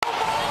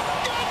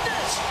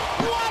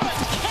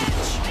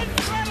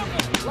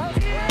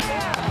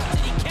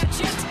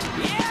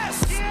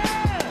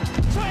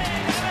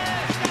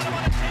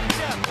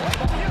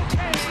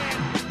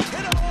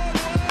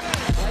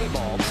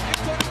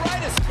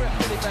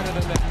better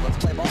than that. Let's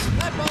play ball.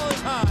 That ball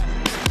is high.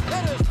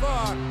 That is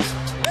far.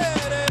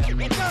 It is.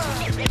 It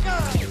goes. It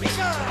goes. It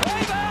goes.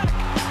 Way back.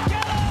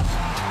 Get up.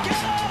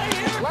 Get out of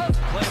here. Left.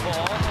 Play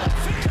ball.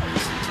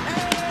 Field.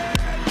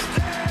 And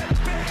that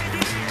baby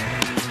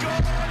is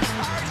gone.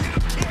 Are you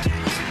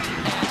kidding me?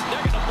 And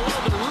they're going to blow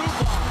the roof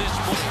off this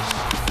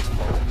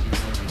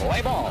place.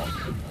 Play ball.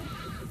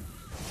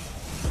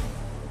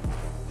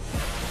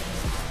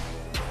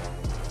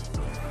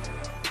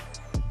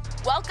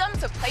 Welcome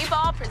to Play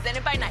Ball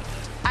presented by Nike.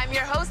 I'm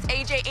your host,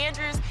 AJ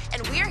Andrews,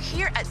 and we are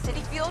here at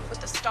Citi Field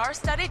with the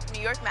star-studded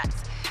New York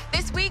Mets.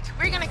 This week,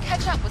 we're going to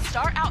catch up with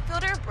star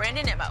outfielder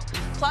Brandon Nimmo.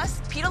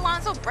 Plus, Pete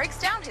Alonso breaks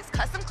down his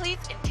custom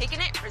cleats and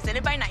Kicking It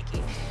presented by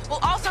Nike.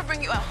 We'll also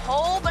bring you a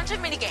whole bunch of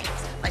mini games,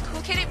 like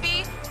Who Can It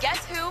Be,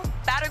 Guess Who,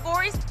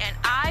 Categories, and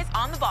Eyes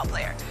on the Ball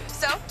Player.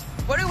 So,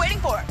 what are we waiting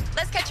for?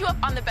 Let's catch you up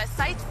on the best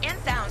sights and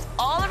sounds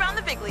all around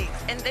the big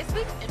leagues, and this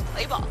week in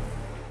Play Ball.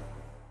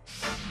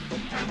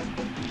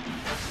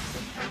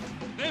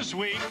 This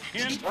week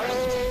in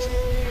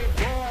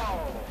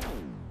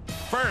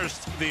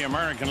first, the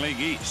American League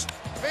East.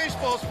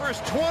 Baseball's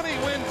first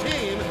 20-win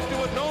team is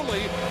doing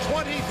only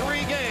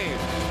 23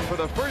 games. For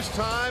the first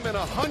time in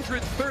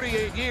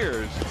 138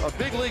 years, a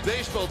big league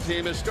baseball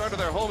team has started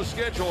their home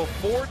schedule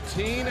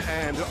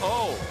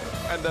 14-0.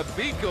 And the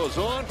beat goes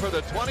on for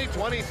the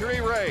 2023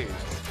 Rays.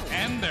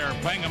 And they're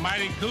playing a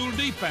mighty cool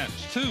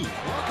defense, too.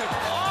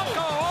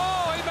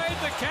 Oh, he made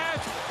the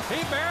catch.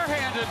 He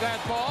barehanded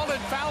that ball in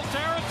foul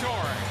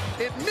territory.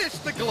 It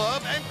missed the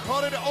glove and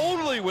caught it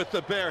only with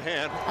the bare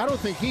hand. I don't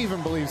think he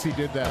even believes he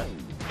did that.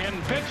 In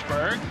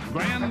Pittsburgh,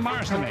 Grand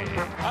Marcini.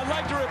 I'd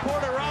like to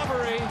report a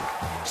robbery.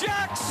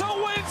 Jack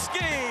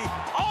Sawinski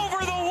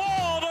over the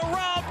wall to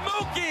Rob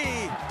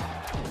Mookie.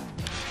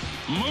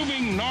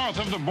 Moving north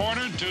of the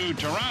border to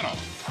Toronto.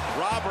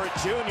 Robert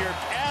Jr.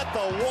 at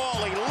the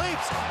wall. He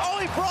leaps. Oh,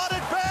 he brought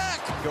it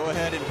back. Go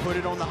ahead and put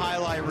it on the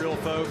highlight reel,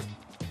 folks.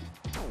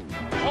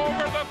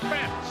 Over the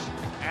fence.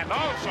 And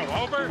also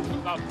over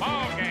the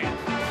ball game.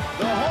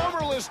 The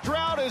homerless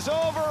drought is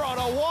over on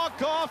a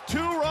walk-off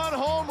two-run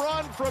home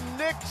run from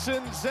Nick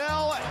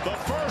Senzel. The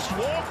first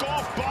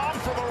walk-off bomb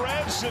for the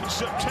Reds since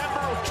September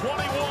of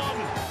 21.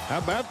 How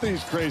about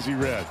these crazy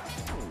Reds?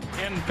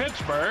 In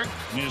Pittsburgh,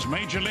 his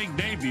major league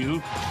debut.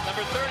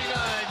 Number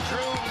 39,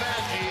 Drew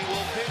Maggi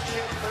will pitch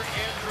it for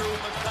Andrew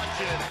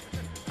McCutchen.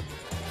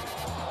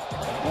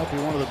 Might be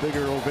one of the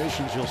bigger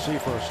ovations you'll see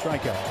for a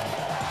strikeout.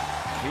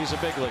 He's a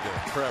big leaguer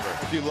forever.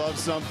 If you love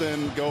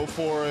something, go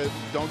for it.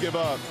 Don't give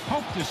up.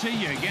 Hope to see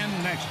you again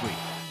next week.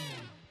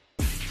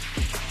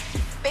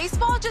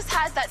 Baseball just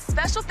has that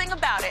special thing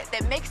about it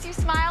that makes you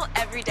smile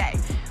every day.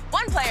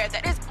 One player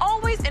that is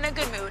always in a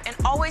good mood and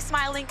always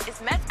smiling is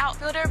Mets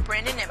outfielder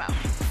Brandon Nimmo.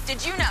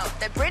 Did you know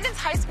that Brandon's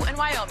high school in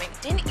Wyoming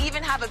didn't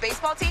even have a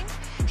baseball team?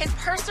 His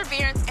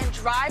perseverance and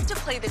drive to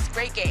play this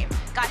great game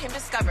got him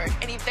discovered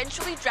and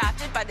eventually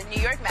drafted by the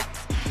New York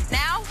Mets.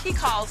 Now he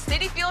calls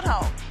Citi Field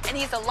home, and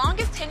he's the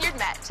longest tenured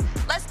Met.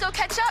 Let's go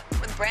catch up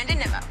with Brandon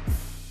Nimmo.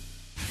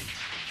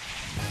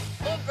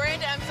 Well,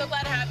 Brandon, I'm so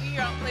glad to have you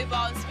here on Play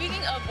Ball. And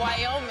speaking of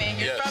Wyoming,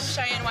 you're from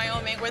Cheyenne,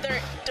 Wyoming, where there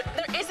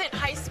isn't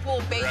high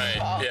school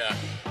baseball. Right, yeah.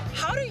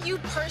 How do you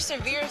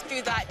persevere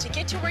through that to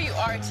get to where you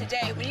are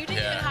today when you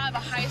didn't even have a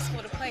high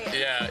school to play in?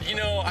 Yeah, you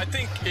know, I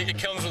think it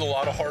comes with a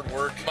lot of hard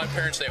work. My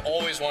parents, they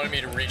always wanted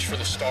me to reach for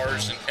the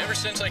stars, and ever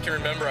since I can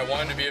remember, I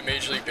wanted to be a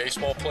Major League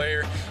Baseball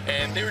player,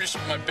 and they were just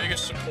my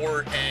biggest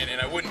support,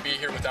 and I wouldn't be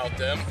here without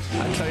them.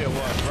 I tell you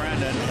what,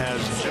 Brandon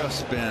has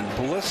just been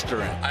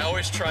blistering. I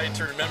always tried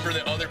to remember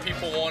that other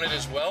people want it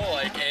as well,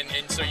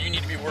 and so you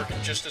need to be working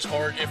just as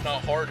hard, if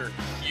not harder.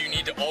 You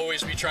need to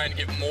always be trying to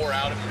get more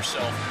out of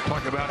yourself.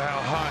 Talk about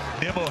how hot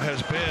Nimmo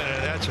has been,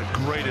 and that's a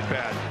great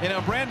at-bat. You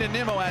know, Brandon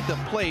Nimmo at the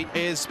plate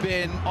has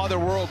been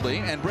otherworldly,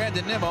 and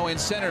Brandon Nimmo in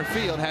center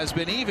field has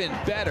been even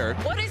better.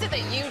 What is it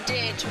that you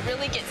did to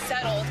really get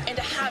settled and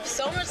to have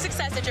so much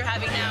success that you're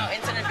having now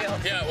in center field?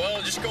 Yeah, well,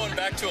 just going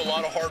back to a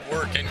lot of hard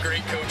work and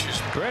great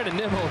coaches. Brandon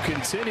Nimmo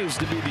continues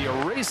to be the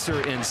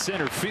eraser in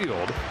center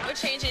field. What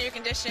changed in your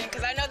conditioning?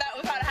 Because I know that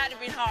would have had to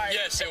be hard.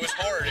 Yes, it was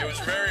hard. It was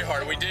very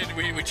hard. We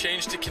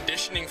changed to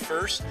conditioning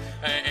first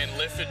and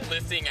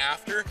lifting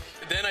after.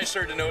 Then I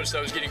started to notice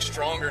I was getting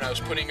stronger and I was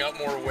putting up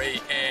more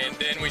weight, and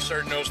then we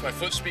started to notice my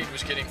foot speed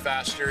was getting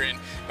faster and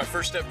my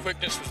first step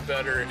quickness was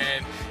better,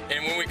 and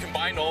when we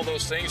combined all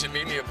those things, it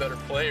made me a better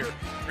player.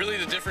 Really,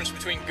 the difference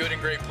between good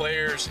and great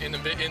players in the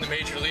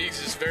major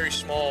leagues is very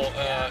small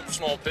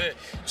bit.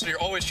 So you're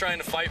always trying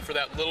to fight for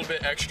that little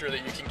bit extra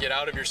that you can get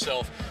out of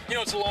yourself. You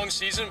know, it's a long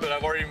season, but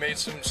I've already made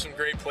some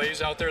great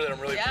plays out there that I'm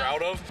really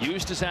proud of.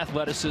 Used his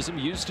athleticism,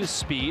 used his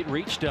speed,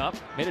 reached up,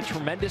 made a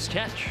tremendous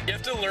catch. You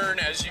have to learn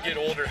as you get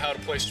older how to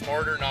play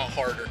smarter, not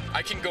harder.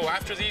 I can go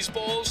after these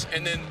balls,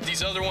 and then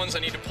these other ones I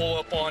need to pull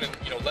up on and,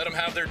 you know, let them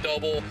have their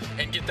double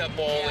and get that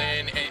ball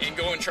in and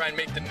go and try and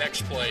make the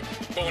next play.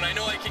 But when I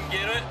know I can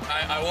get it,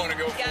 I want to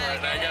go for it,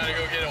 and I got to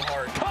go get it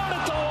hard. Caught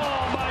at the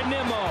wall by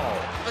Nimmo.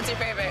 What's your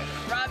favorite?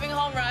 Robbing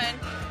home run,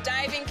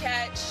 diving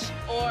catch,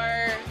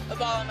 or a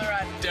ball on the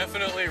run?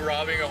 Definitely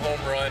robbing a home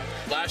run.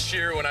 Last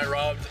year when I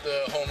robbed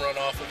the home run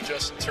off of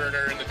Justin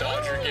Turner in the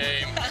Dodger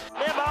game.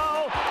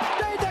 Nimmo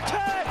made the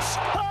catch.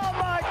 Oh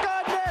my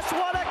goodness,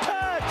 what a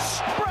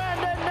catch!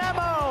 Brandon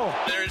Nimmo.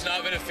 There's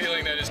not been a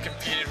feeling that has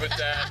competed with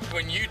that.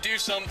 When you do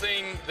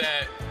something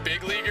that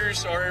big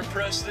leaguers are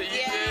impressed that you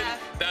did,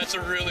 that's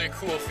a really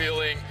cool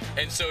feeling.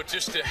 And so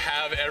just to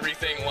have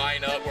everything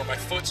line up where my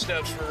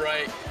footsteps were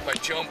right, my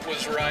jump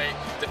was right,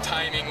 the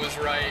timing was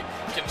right,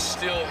 can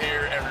still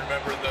hear and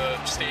remember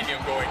the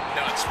stadium going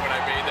nuts when I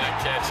made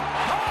that catch. Oh,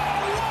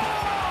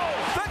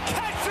 wow! The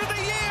catch of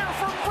the year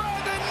from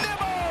Brandon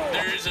Nimmo!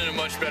 There isn't a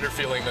much better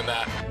feeling than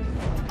that.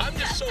 I'm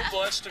just so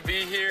blessed to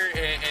be here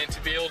and to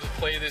be able to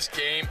play this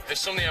game. It's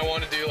something I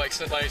want to do, like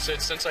I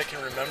said, since I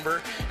can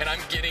remember, and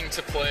I'm getting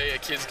to play a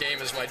kid's game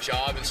as my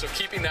job, and so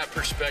keeping that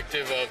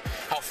perspective of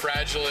how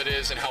fragile it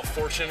is and how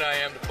fortunate I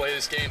am to play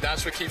this game,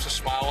 that's what keeps a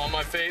smile on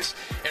my face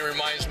and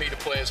reminds me to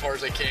play as hard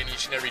as I can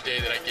each and every day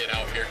that I get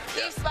out here.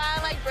 Keep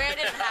smiling like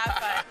Brandon and have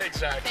fun.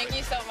 Exactly. Thank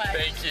you so much.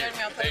 Thank you.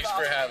 Thanks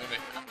for having me.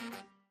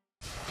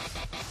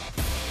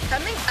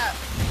 Coming up,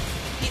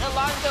 Pete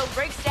Alonso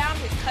breaks down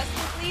his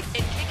custom cleats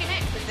and kicking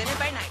it, presented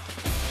by Nike.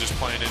 Just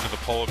playing into the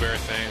polar bear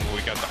thing.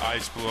 We got the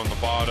ice blue on the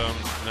bottom,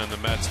 and then the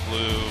Mets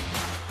blue.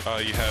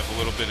 You have a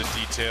little bit of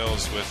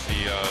details with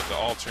the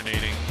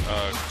alternating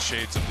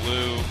shades of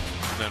blue,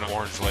 and then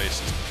orange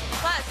laces.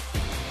 Plus,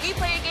 we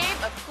play a game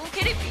of Who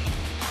Could It Be?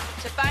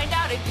 To find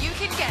out if you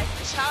can guess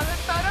the childhood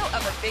photo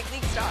of a big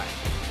league star.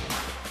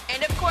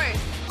 And of course,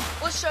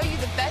 we'll show you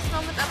the best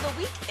moments of the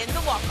week in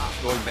the walk-off.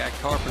 Going back,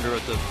 Carpenter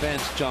at the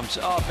fence jumps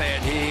up,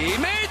 and he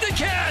made the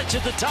catch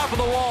at the top of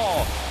the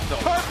wall. No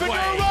Carpenter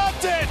way.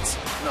 robbed it!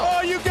 No.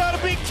 Oh, you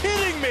gotta be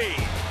kidding me!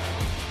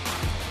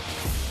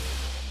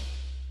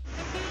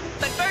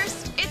 But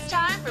first, it's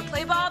time for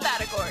Play Ball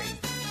categories.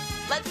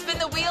 Let's spin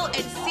the wheel and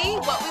see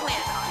what we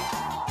land on.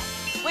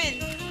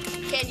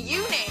 Wins. Can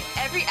you name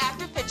every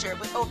active pitcher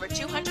with over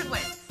 200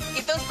 wins?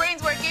 Keep those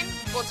brains working.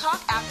 We'll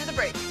talk after the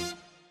break.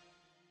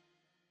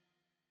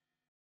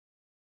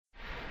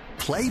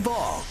 Play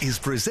Ball is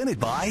presented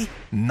by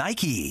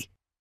Nike.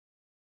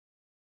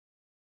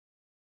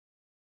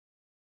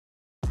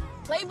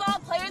 Play Ball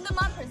Player of the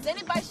Month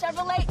presented by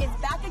Chevrolet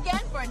is back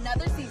again for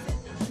another season.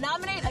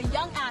 Nominate a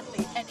young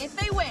athlete, and if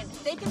they win,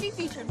 they can be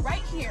featured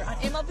right here on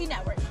MLB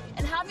Network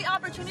and have the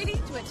opportunity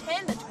to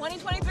attend the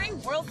 2023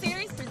 World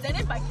Series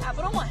presented by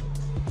Capital One.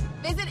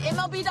 Visit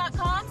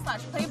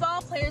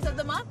MLB.com/Playball Players of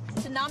the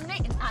Month to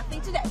nominate an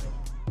athlete today.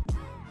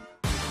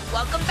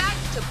 Welcome back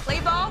to Play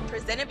Ball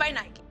presented by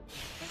Nike.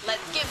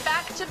 Let's get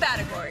back to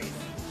categories.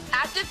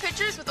 Active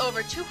pitchers with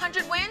over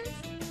 200 wins.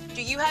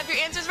 Do you have your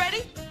answers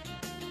ready?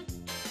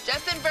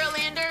 Justin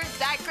Verlander,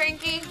 Zach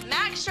Greinke,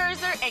 Max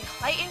Scherzer, and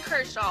Clayton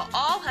Kershaw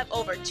all have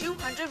over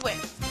 200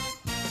 wins.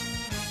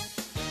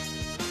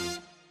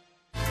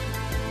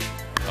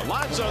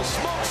 Alonso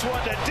smokes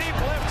one to deep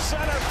left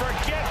center.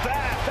 Forget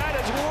that. That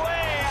is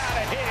way out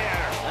of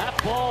here. That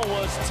ball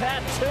was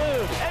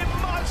tattooed. A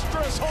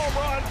monstrous home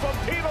run from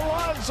Pete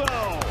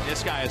Alonso.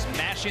 This guy is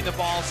mashing the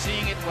ball,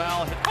 seeing it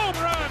well. Home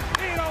run,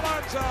 Pete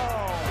Alonso.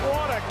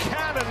 What a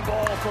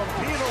cannonball from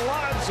Pete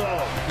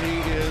Alonso. He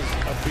is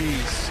a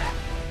beast.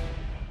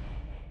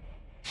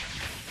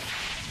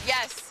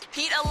 Yes,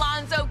 Pete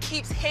Alonso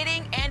keeps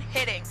hitting and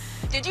hitting.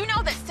 Did you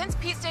know that since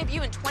Pete's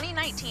debut in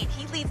 2019,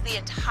 he leads the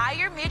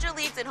entire major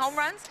leagues in home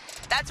runs?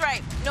 That's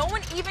right, no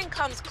one even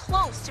comes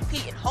close to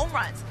Pete in home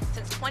runs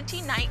since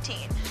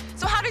 2019.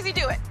 So how does he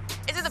do it?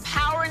 Is it the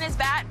power in his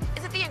bat?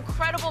 Is it the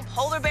incredible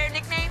polar bear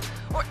nickname?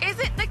 Or is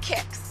it the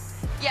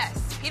kicks?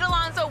 Yes, Pete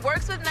Alonso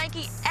works with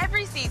Nike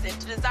every season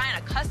to design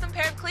a custom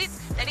pair of cleats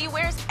that he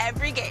wears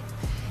every game.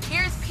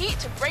 Here's Pete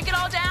to break it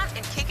all down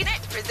and Kicking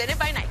It, presented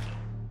by Nike.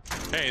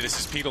 Hey, this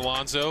is Pete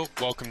Alonso.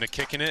 Welcome to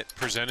Kicking It,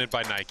 presented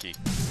by Nike.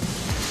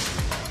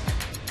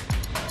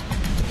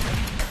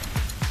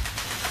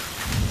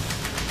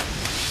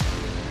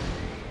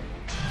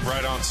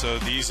 Right on, so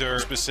these are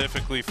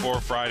specifically for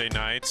Friday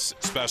nights,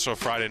 special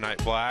Friday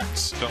night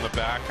blacks. On the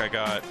back, I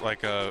got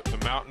like a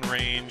mountain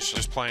range,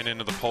 just playing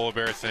into the polar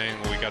bear thing.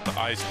 We got the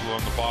ice blue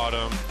on the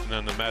bottom, and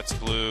then the Mets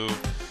blue.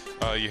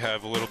 You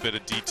have a little bit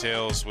of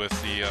details with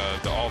the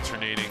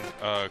alternating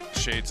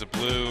shades of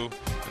blue,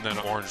 and then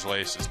orange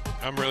laces.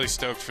 I'm really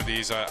stoked for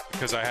these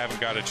because I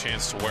haven't got a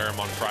chance to wear them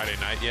on Friday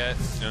night yet.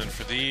 And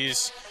for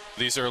these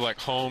are like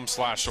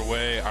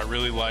home/away. I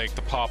really like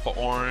the pop of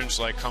orange,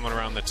 like coming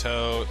around the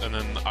toe, and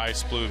then the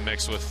ice blue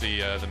mixed with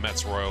the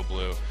Mets royal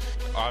blue.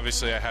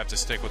 Obviously, I have to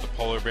stick with the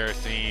polar bear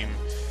theme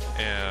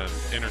and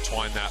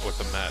intertwine that with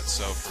the Mets.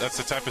 So that's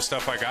the type of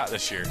stuff I got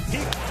this year. He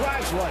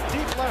drives one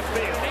deep left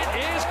field.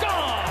 It is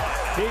gone.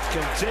 He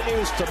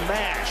continues to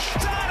mash.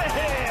 It's out of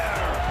here.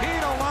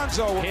 Pete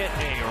Alonso hit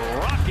a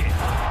rocket.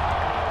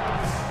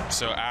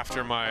 So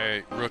after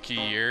my rookie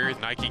year,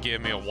 Nike gave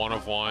me a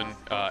one-of-one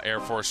Air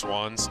Force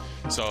Ones.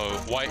 So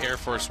white Air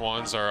Force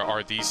Ones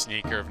are the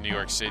sneaker of New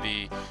York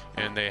City,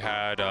 and they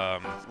had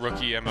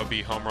rookie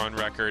MLB home run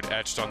record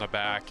etched on the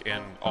back,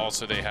 and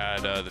also they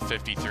had the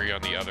 53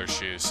 on the other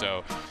shoe.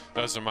 So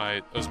those are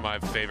my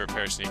favorite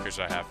pair of sneakers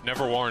I have.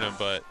 Never worn them,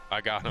 but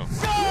I got them.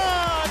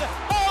 Gone!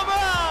 Home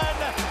run!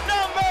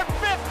 Number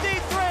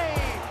 53!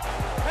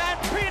 And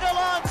Pete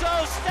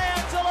Alonso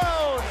stands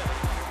alone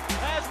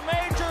as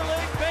Major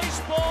League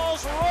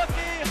Baseball's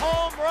rookie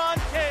home run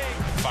king.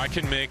 If I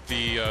can make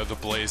the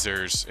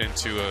Blazers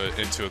into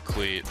a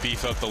cleat,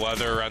 beef up the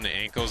leather around the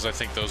ankles, I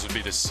think those would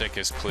be the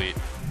sickest cleat.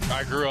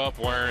 I grew up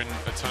wearing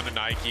a ton of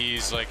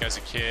Nikes, like as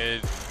a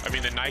kid. I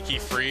mean, the Nike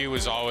Free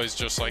was always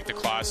just like the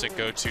classic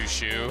go-to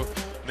shoe.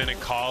 And then in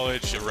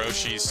college, the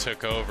Roshis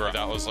took over.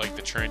 That was like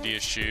the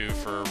trendiest shoe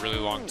for a really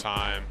long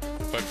time.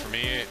 But for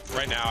me,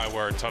 right now, I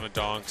wear a ton of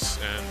Dunks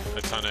and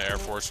a ton of Air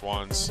Force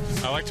Ones.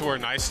 I like to wear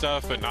nice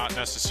stuff, but not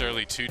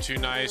necessarily too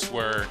nice,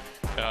 where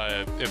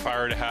if I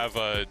were to have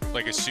a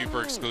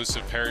super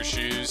exclusive pair of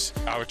shoes,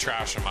 I would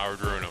trash them, I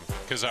would ruin them,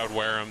 because I would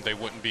wear them, they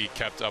wouldn't be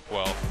kept up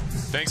well.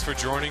 Thanks for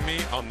joining me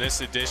on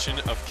this edition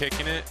of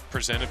Kicking It,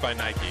 presented by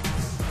Nike.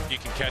 You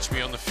can catch me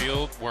on the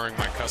field wearing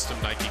my custom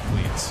Nike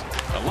cleats.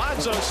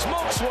 Alonso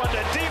smokes one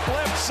to deep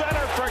left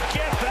center.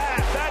 Forget that.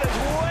 That is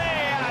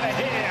way out of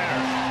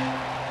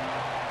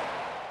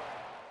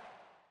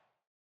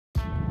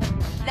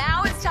here.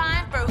 Now it's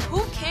time for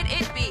Who Kid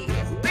It Be?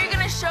 We're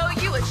gonna show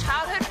you a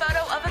childhood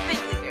photo of a big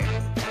leaguer.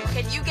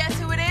 Can you guess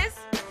who it is?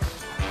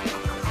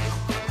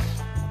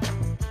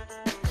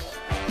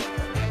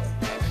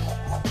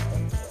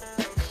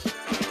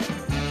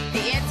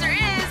 The answer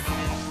is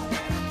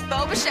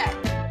Bo Bichette.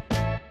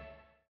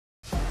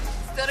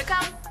 Still to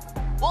come,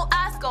 we'll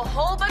ask a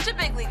whole bunch of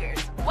big leaguers,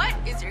 what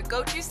is your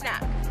go-to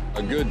snack?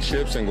 A good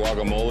chips and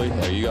guacamole.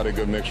 You got a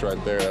good mix right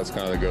there. That's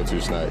kind of the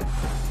go-to snack.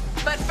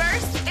 But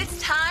first,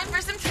 it's time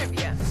for some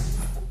trivia.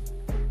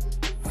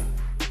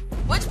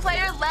 Which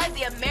player led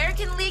the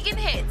American League in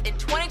hits in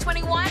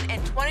 2021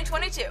 and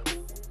 2022?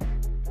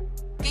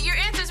 Get your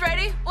answers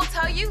ready. We'll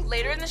tell you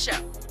later in the show.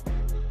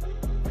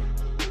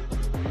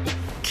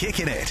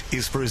 Kicking It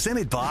is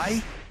presented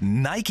by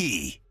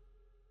Nike.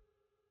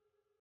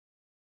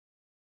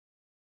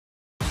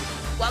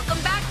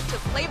 Welcome back to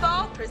Play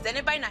Ball,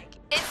 presented by Nike.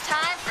 It's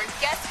time for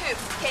Guess Who.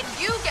 Can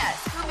you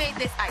guess who made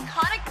this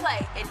iconic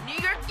play in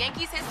New York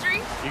Yankees history?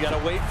 You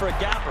gotta wait for a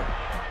gapper.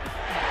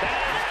 That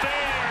is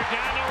fair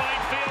down the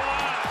right field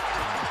line.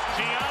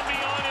 Giambi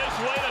on his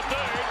way to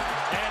third,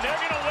 and they're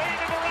going to wave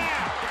him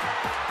around.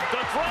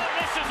 The throw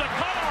misses a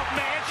cutoff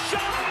man.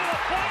 Shot to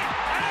the plate.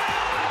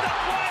 Out of the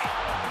plate.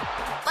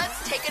 Let's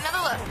take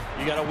another look.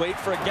 You gotta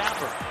wait for a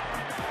gapper.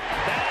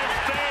 That is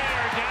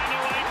fair down the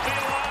right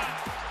field line.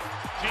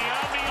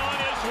 Giambi on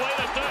his way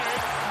to third,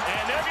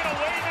 and they're going to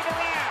wave him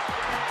around.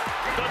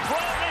 The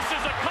throw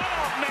misses a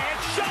cutoff man.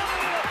 Shot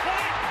to the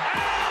plate.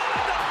 Out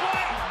of the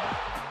plate.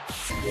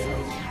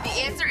 The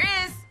answer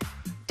is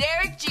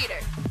Derek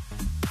Jeter.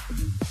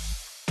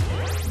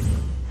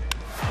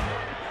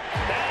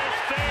 That is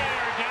fair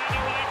down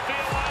the right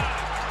field line.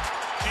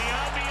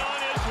 Giambi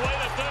on his way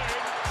to third,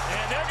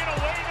 and they're going to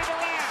wave him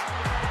around.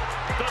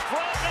 The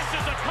throw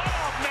misses a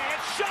cutoff man.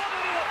 Shot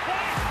to the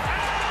plate.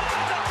 Out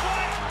of the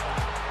plate.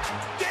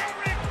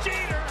 Derek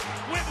Jeter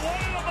with one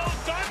of the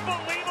most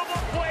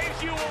unbelievable plays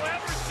you will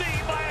ever see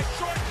by a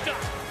shortstop.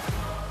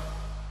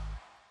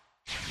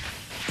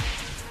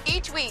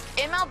 Each week,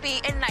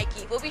 MLB and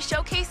Nike will be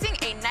showcasing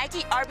a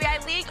Nike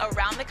RBI League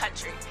around the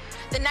country.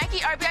 The Nike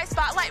RBI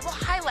Spotlight will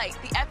highlight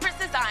the efforts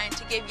designed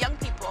to give young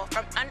people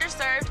from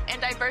underserved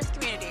and diverse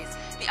communities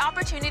the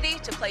opportunity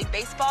to play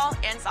baseball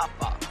and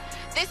softball.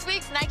 This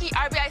week's Nike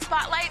RBI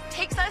Spotlight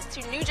takes us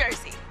to New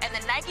Jersey and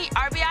the Nike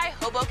RBI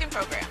Hoboken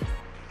program.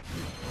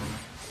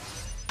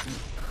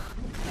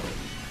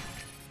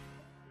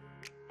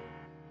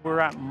 We're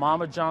at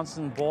Mama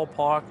Johnson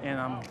Ballpark, and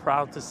I'm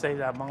proud to say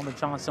that Mama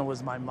Johnson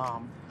was my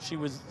mom. She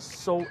was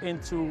so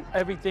into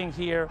everything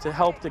here to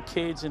help the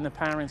kids and the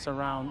parents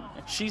around.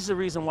 She's the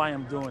reason why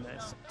I'm doing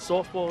this.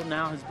 Softball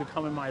now has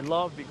become my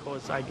love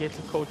because I get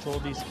to coach all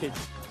these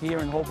kids here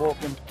in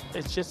Hoboken.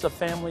 It's just a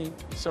family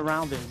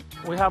surrounding.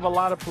 We have a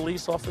lot of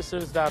police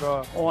officers that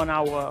are on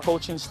our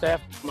coaching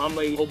staff. I'm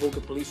a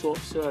Hoboken police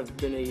officer. I've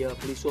been a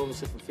police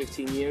officer for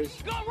 15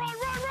 years. Go, run, run,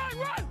 run,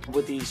 run!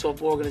 With the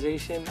softball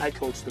organization, I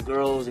coach the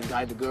girls and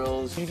guide the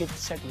girls. You get the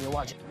second, you're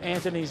watching.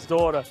 Anthony's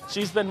daughter,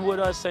 she's been with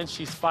us since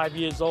she's 5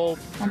 years old.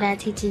 My dad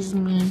teaches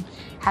me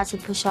how to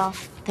push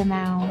off the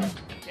mound.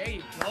 There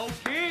you go,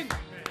 kid.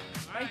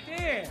 Right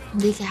there.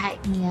 They can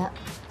hype me up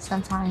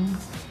sometimes,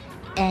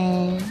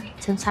 and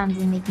sometimes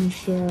they make me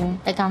feel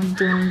like I'm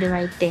doing the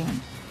right thing.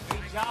 Good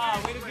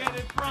job. Way to get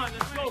in front.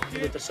 Let's go,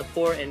 kid. With the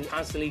support and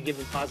constantly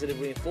giving positive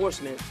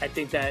reinforcement, I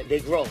think that they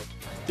grow.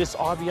 This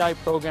RBI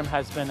program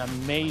has been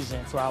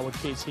amazing for our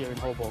kids here in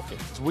Hoboken.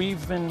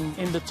 We've been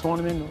in the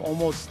tournament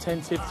almost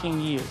 10,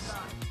 15 years.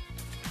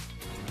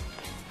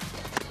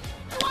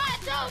 1,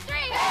 2, 3,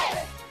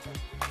 hit!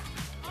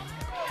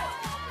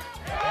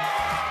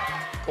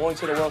 Going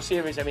to the World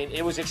Series, I mean,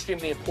 it was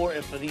extremely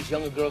important for these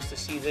younger girls to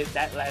see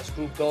that last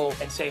group go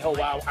and say, oh,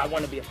 wow, I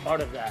want to be a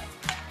part of that.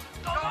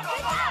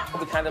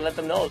 We kind of let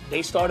them know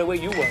they started where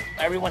you were.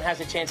 Everyone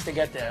has a chance to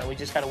get there, and we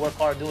just got to work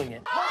hard doing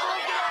it.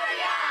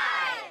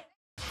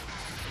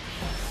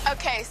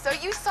 Okay, so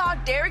you saw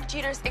Derek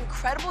Jeter's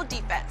incredible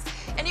defense,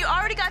 and you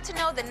already got to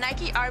know the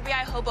Nike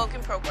RBI Hoboken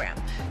program.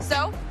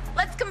 So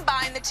let's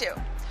combine the two.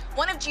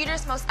 One of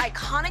Jeter's most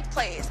iconic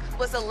plays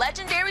was the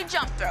legendary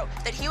jump throw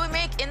that he would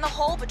make in the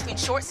hole between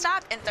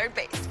shortstop and third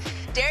base.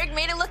 Derek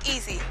made it look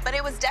easy, but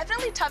it was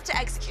definitely tough to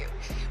execute.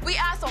 We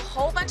asked a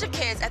whole bunch of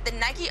kids at the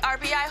Nike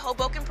RBI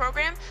Hoboken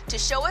program to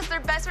show us their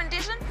best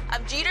rendition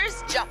of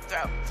Jeter's jump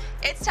throw.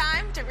 It's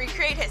time to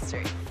recreate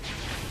history.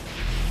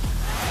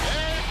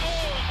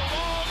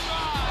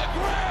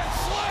 Grand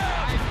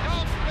slam! I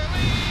don't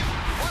believe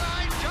what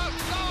I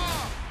just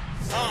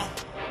saw!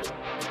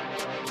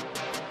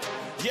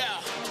 Yeah.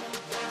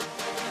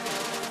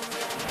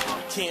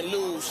 Can't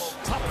lose.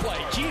 Tough play.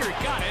 Jeter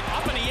got it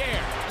up in the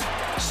air.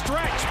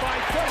 Stretch by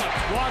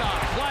Phillips. What a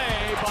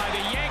play by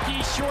the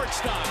Yankees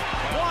shortstop.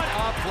 What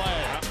a play.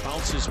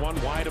 Bounces one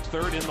wide of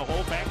third in the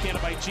hole.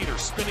 Backhanded by Jeter.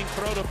 Spinning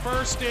throw to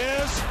first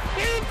is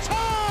in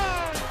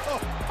time.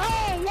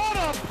 Oh, what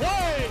a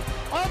play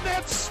on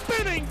that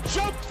spinning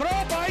jump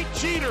throw by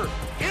Jeter.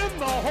 In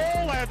the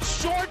hole at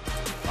short.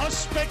 A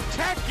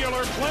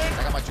spectacular play.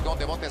 Saca Machucón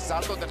de bote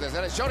salto.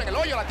 Tercera short en el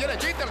hoyo. La tiene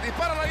Jeter.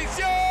 Dispara la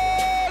edición.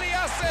 Y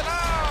hace el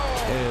out.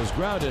 Is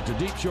grounded to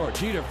deep short.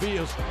 Jeter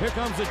fields. Here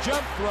comes the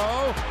jump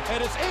throw.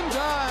 And it's in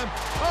time.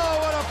 Oh,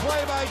 what a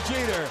play by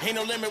Jeter. Ain't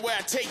no limit where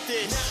I take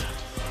this.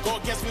 Go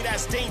against me,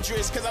 that's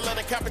dangerous, because I love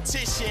the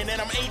competition,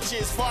 and I'm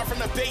H's, far from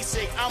the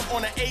basic, I'm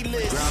on the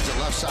A-list. Grounds it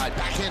left side,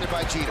 backhanded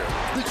by Jeter.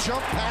 The jump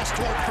pass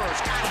toward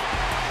first, got it.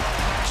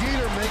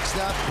 Jeter makes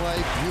that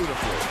play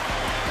beautifully.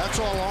 That's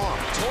all on.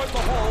 Toward the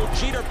hole,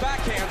 Jeter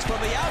backhands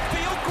from the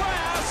outfield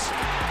grass.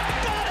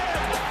 Got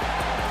him!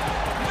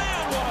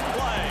 Man, what a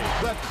play!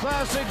 The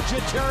classic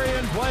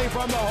Jeterian play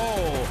from the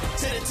hole.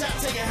 To the top,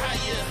 take it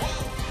higher.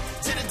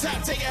 To the top,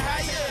 take it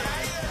higher.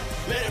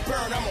 Let it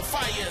burn, I'm on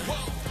fire.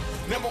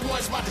 Number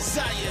one's my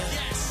desire.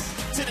 Yes.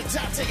 To the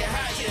top, take it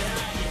higher.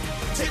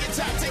 To the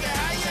top, take it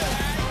higher.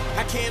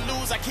 I can't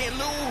lose, I can't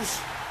lose.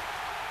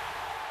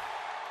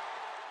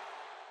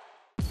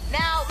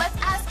 Now, let's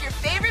ask your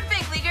favorite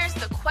big leaguers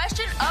the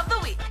question of the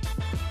week.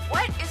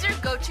 What is your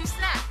go-to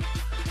snack?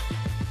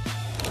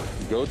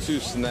 Go-to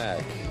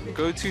snack.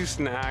 Go-to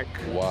snack.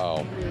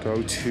 Wow.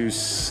 Go-to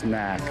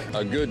snack.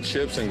 A good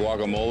chips and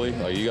guacamole.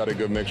 Like, you got a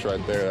good mix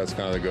right there. That's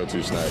kind of the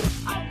go-to snack.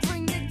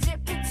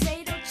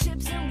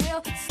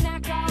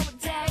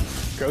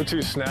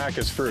 Go-to snack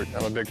is fruit.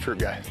 I'm a big fruit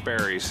guy.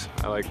 Berries.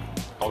 I like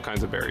all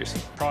kinds of berries.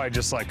 Probably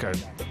just like a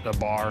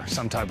bar,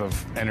 some type of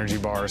energy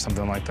bar or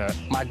something like that.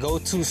 My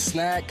go-to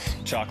snack,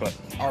 chocolate,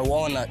 are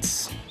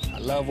walnuts. I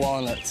love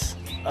walnuts.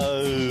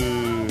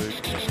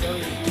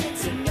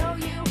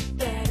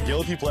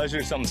 Guilty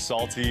pleasure, something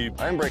salty.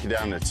 I can break it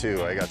down into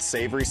two. I got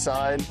savory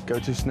side.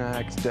 Go-to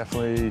snacks,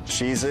 definitely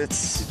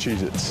Cheez-Its.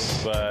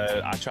 Cheez-Its.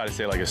 But I try to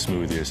say like a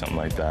smoothie or something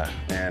like that.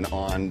 And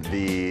on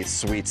the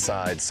sweet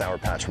side, Sour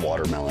Patch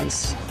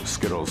watermelons.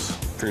 Skittles.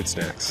 Fruit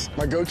snacks.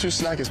 My go-to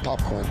snack is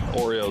popcorn.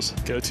 Oreos.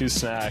 Go-to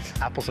snack.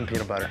 Apples and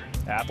peanut butter.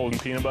 Apple and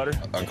peanut butter.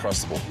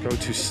 Uncrustable.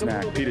 Go-to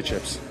snack. Pita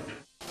chips.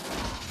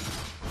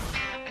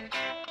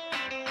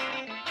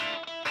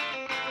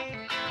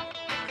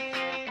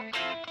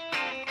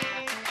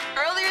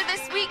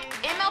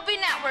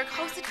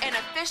 Hosted an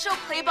official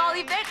play ball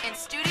event in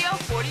Studio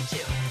 42.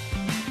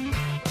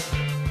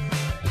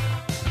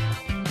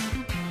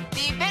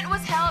 The event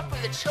was held for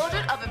the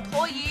children of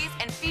employees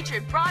and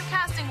featured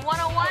Broadcasting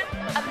 101,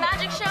 a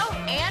magic show,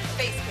 and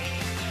face painting.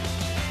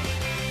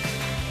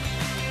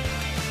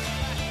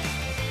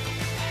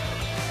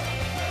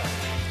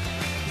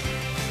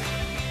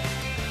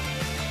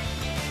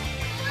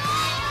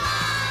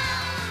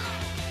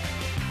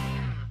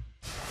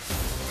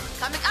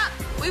 Coming up,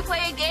 we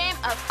play a game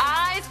of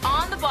Eyes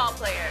on the Ball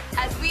Player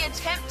as we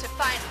attempt to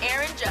find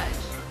Aaron Judge.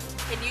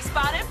 Can you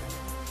spot him?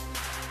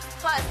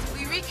 Plus,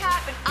 we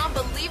recap an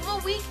unbelievable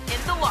week in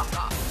the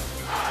walk-off.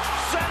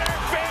 Center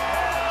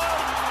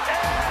field!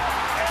 It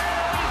is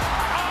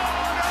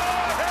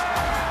over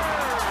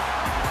here!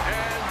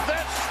 And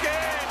this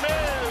game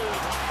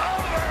is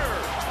over!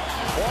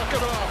 Walk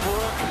it off,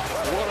 Rook.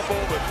 What a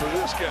moment for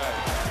this guy.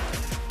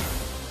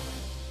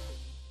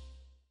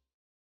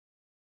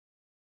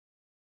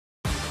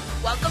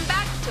 Welcome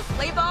back to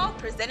Play Ball,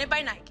 presented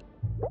by Nike.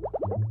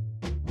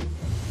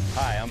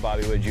 Hi, I'm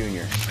Bobby Witt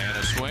Jr. And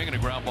a swing and a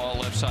ground ball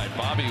left side.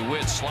 Bobby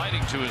Witt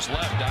sliding to his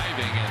left,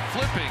 diving and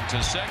flipping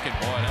to second.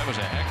 Boy, that was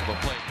a heck of a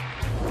play.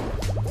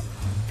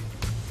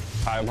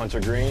 Hi, I'm Hunter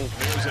Green.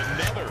 There's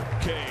another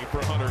K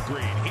for Hunter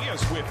Green. He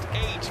has whipped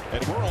 8,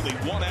 and we're only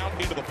 1 out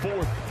into the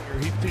 4th.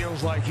 He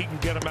feels like he can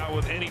get him out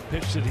with any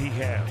pitch that he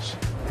has.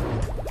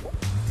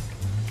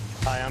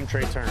 Hi, I'm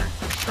Trey Turner.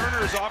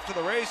 Turner is off to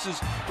the races.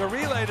 The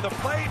relay to the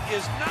plate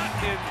is not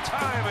in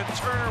time, and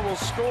Turner will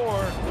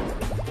score.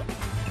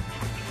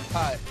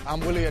 Hi, I'm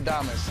Willie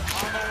Adames.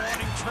 On the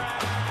warning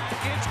track.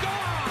 It's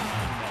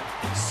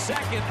gone.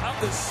 Second of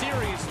the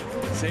series.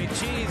 Say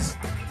cheese.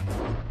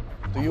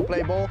 Do you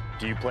play ball?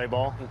 Do you play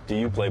ball? Do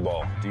you play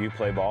ball? Do you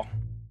play ball?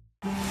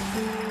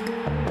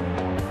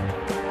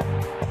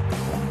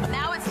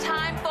 Now it's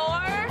time for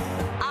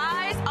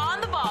Eyes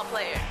on the Ball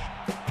Player.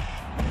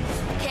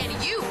 Can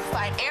you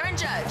find Aaron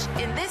Judge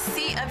in this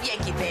sea of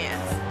Yankee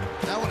fans?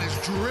 That one is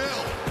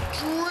drill.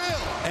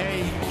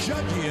 A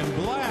Judgian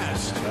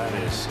blast. That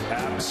is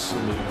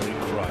absolutely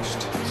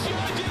crushed.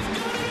 Judge has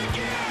got it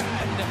again.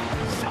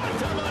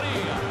 Santa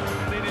Maria.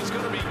 And it is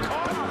going to be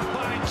caught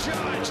by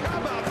Judge. How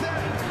about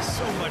that?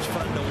 So much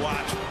fun to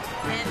watch.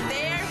 And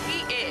there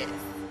he is.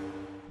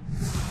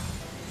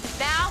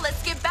 Now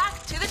let's get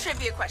back to the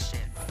trivia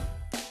questions.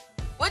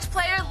 Which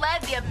player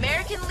led the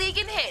American League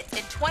in hits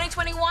in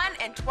 2021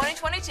 and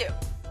 2022?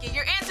 Get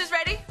your answers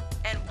ready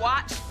and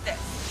watch this.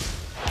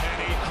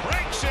 And he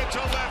cranks it to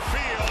left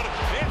field.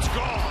 It's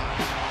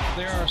gone.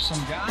 There are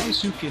some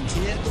guys who can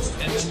hit,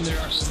 and then there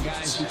are some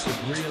guys who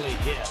can really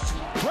hit.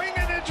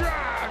 Bringing the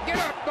drive. Get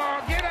up,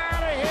 ball. Get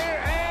out of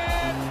here.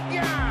 And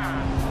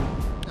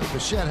yeah.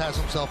 Bichette has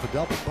himself a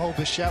double. Bo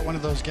Bichette, one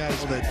of those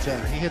guys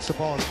that he hits the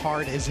ball as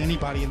hard as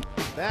anybody.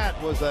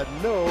 That was a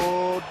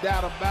no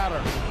doubt about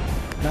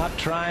it. Not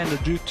trying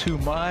to do too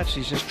much.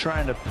 He's just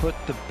trying to put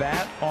the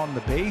bat on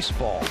the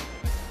baseball.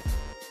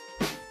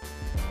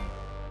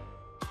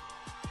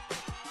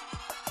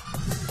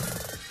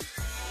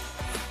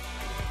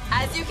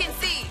 As you can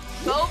see,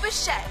 Bo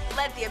Bichette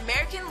led the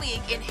American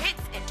League in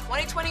hits in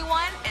 2021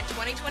 and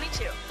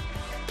 2022.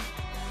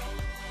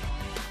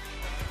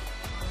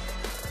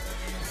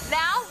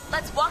 Now,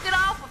 let's walk it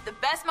off with the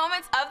best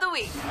moments of the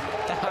week.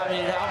 I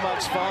mean, how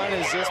much fun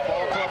is this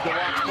ball club to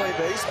watch play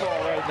baseball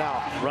right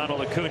now?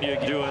 Ronald Acuna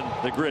doing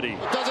the gritty.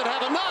 Doesn't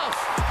have enough.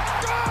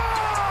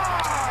 Gone!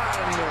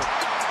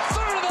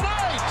 Third of the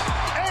night.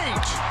 8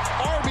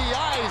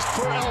 RBIs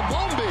for El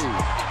Bombi.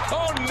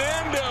 Oh,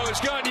 Nando has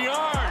gone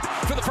yard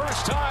for the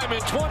first time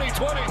in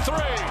 2023.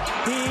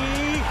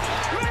 He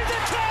made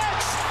the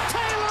catch!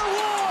 Taylor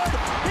Ward!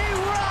 He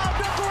robbed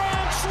a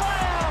grand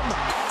slam!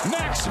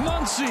 Max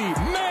Muncy,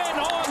 man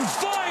on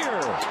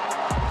fire!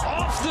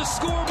 Off the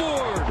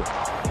scoreboard.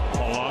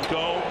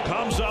 Polanco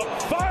comes up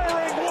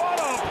firing. What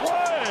a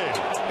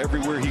play!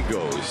 Everywhere he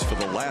goes, for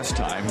the last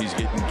time, he's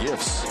getting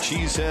gifts,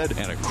 cheesehead,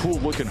 and a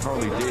cool-looking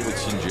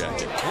Harley-Davidson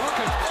jacket.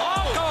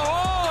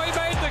 Oh, he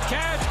made the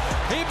catch.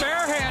 He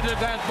barehanded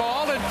that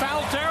ball in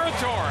foul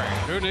territory.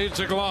 Who needs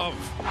a glove?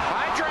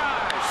 High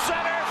drive,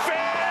 center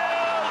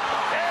field.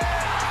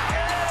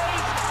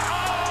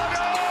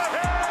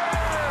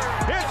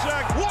 It's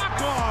a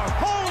walk-off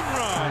home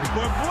run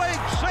for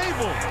Blake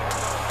Sabol.